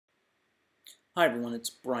Hi everyone, it's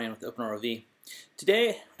Brian with OpenROV.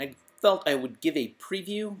 Today I felt I would give a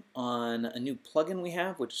preview on a new plugin we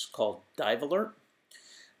have, which is called DiveAlert.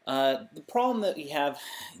 The problem that we have,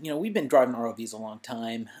 we've been driving ROVs a long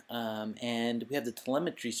time, and we have the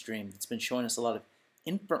telemetry stream that's been showing us a lot of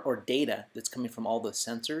info or data that's coming from all the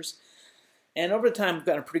sensors. And over time, we've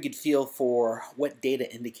got a pretty good feel for what data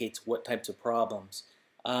indicates what types of problems.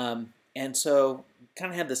 And so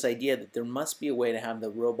kind of had this idea that there must be a way to have the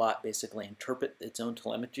robot basically interpret its own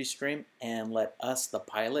telemetry stream and let us, the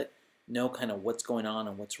pilot, know kind of what's going on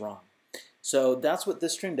and what's wrong. So that's what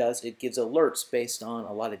this stream does. It gives alerts based on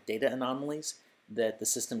a lot of data anomalies that the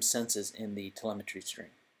system senses in the telemetry stream.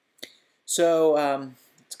 So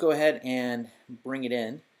let's go ahead and bring it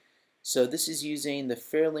in. So this is using the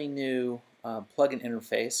fairly new plugin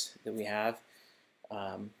interface that we have,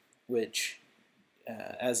 which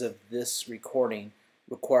as of this recording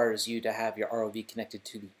requires you to have your ROV connected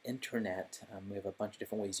to the internet. We have a bunch of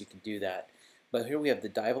different ways you can do that. But here we have the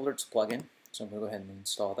DiveAlerts plugin, so I'm going to go ahead and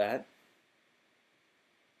install that.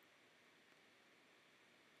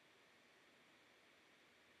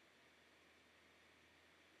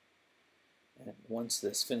 And once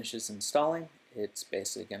this finishes installing, it's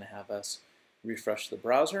basically going to have us refresh the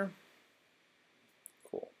browser.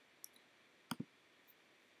 Cool.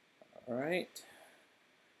 All right.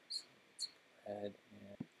 So let's go ahead and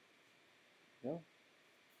go.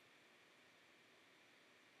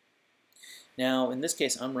 Now, in this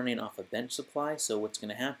case, I'm running off a bench supply, so what's going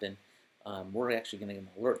to happen, we're actually going to get an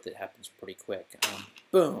alert that happens pretty quick.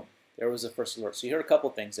 Boom! There was the first alert. So you heard a couple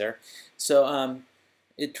things there. So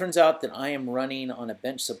it turns out that I am running on a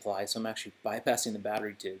bench supply, so I'm actually bypassing the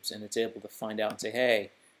battery tubes, and it's able to find out and say,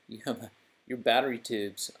 hey, you have your battery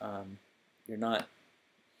tubes, you're not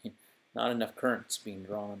enough current's being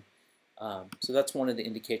drawn. So that's one of the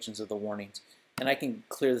indications of the warnings. And I can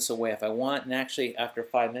clear this away if I want, and actually after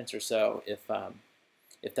 5 minutes or so, if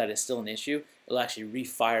that is still an issue, it'll actually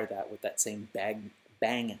refire that with that same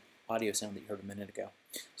bang audio sound that you heard a minute ago.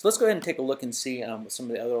 So let's go ahead and take a look and see what some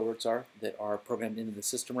of the other alerts are that are programmed into the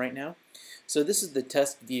system right now. So this is the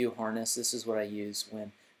test view harness. This is what I use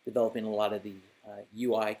when developing a lot of the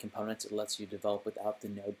UI components. It lets you develop without the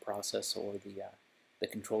node process or the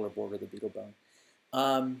controller board or the BeagleBone.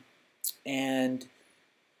 And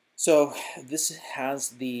so this has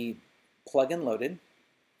the plugin loaded,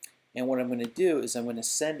 and what I'm going to do is I'm going to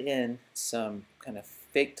send in some kind of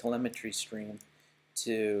fake telemetry stream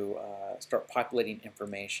to start populating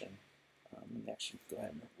information. Let me actually go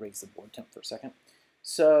ahead and raise the board temp for a second.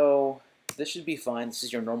 So this should be fine. This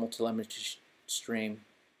is your normal telemetry stream,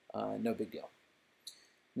 no big deal.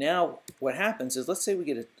 Now what happens is, let's say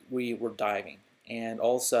we're diving, and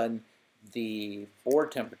all of a sudden the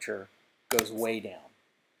board temperature goes way down.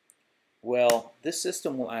 Well, this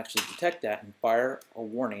system will actually detect that and fire a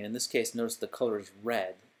warning. In this case, notice the color is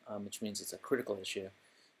red, which means it's a critical issue.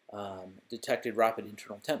 Detected rapid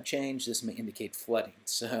internal temp change. This may indicate flooding.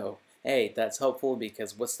 So, hey, that's helpful,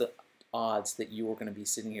 because what's the odds that you are going to be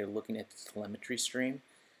sitting here looking at the telemetry stream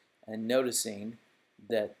and noticing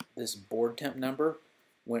that this board temp number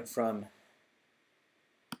went from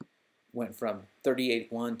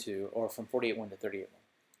 38.1 to, or from 48.1 to 38.1?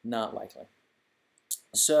 Not likely.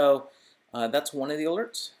 So that's one of the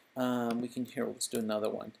alerts. Let's do another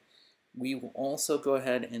one. We will also go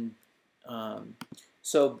ahead and,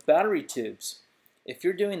 so battery tubes, if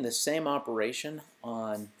you're doing the same operation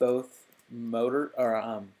on both motor,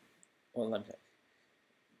 or, well, let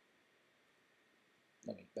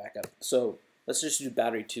me back up. So let's just do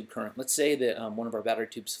battery tube current. Let's say that one of our battery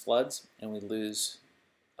tubes floods and we lose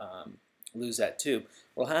that tube.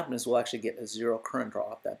 What will happen is we'll actually get a zero current draw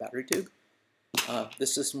off that battery tube. The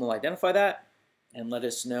system will identify that and let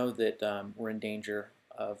us know that we're in danger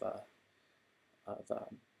of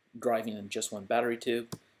driving in just one battery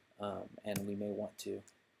tube, and we may want to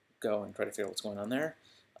go and try to figure out what's going on there.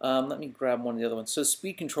 Let me grab one of the other ones. So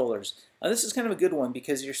speed controllers. This is kind of a good one,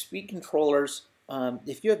 because your speed controllers,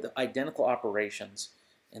 if you have the identical operations,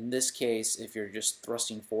 in this case, if you're just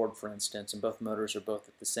thrusting forward, for instance, and both motors are both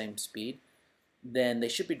at the same speed, then they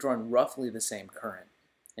should be drawing roughly the same current.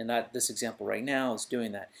 And this example right now is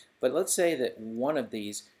doing that. But let's say that one of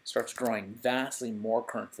these starts drawing vastly more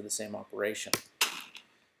current for the same operation.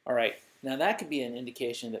 All right, now that could be an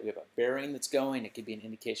indication that we have a bearing that's going. It could be an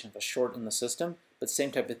indication of a short in the system, but same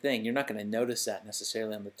type of thing. You're not going to notice that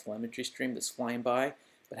necessarily on the telemetry stream that's flying by,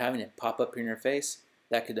 but having it pop up in your face,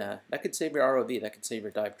 that could save your ROV. That could save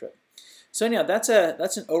your dive trip. So anyhow, that's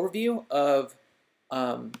an overview of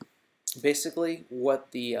basically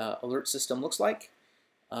what the alert system looks like.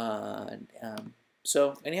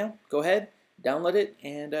 So anyhow, go ahead, download it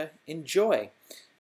and enjoy.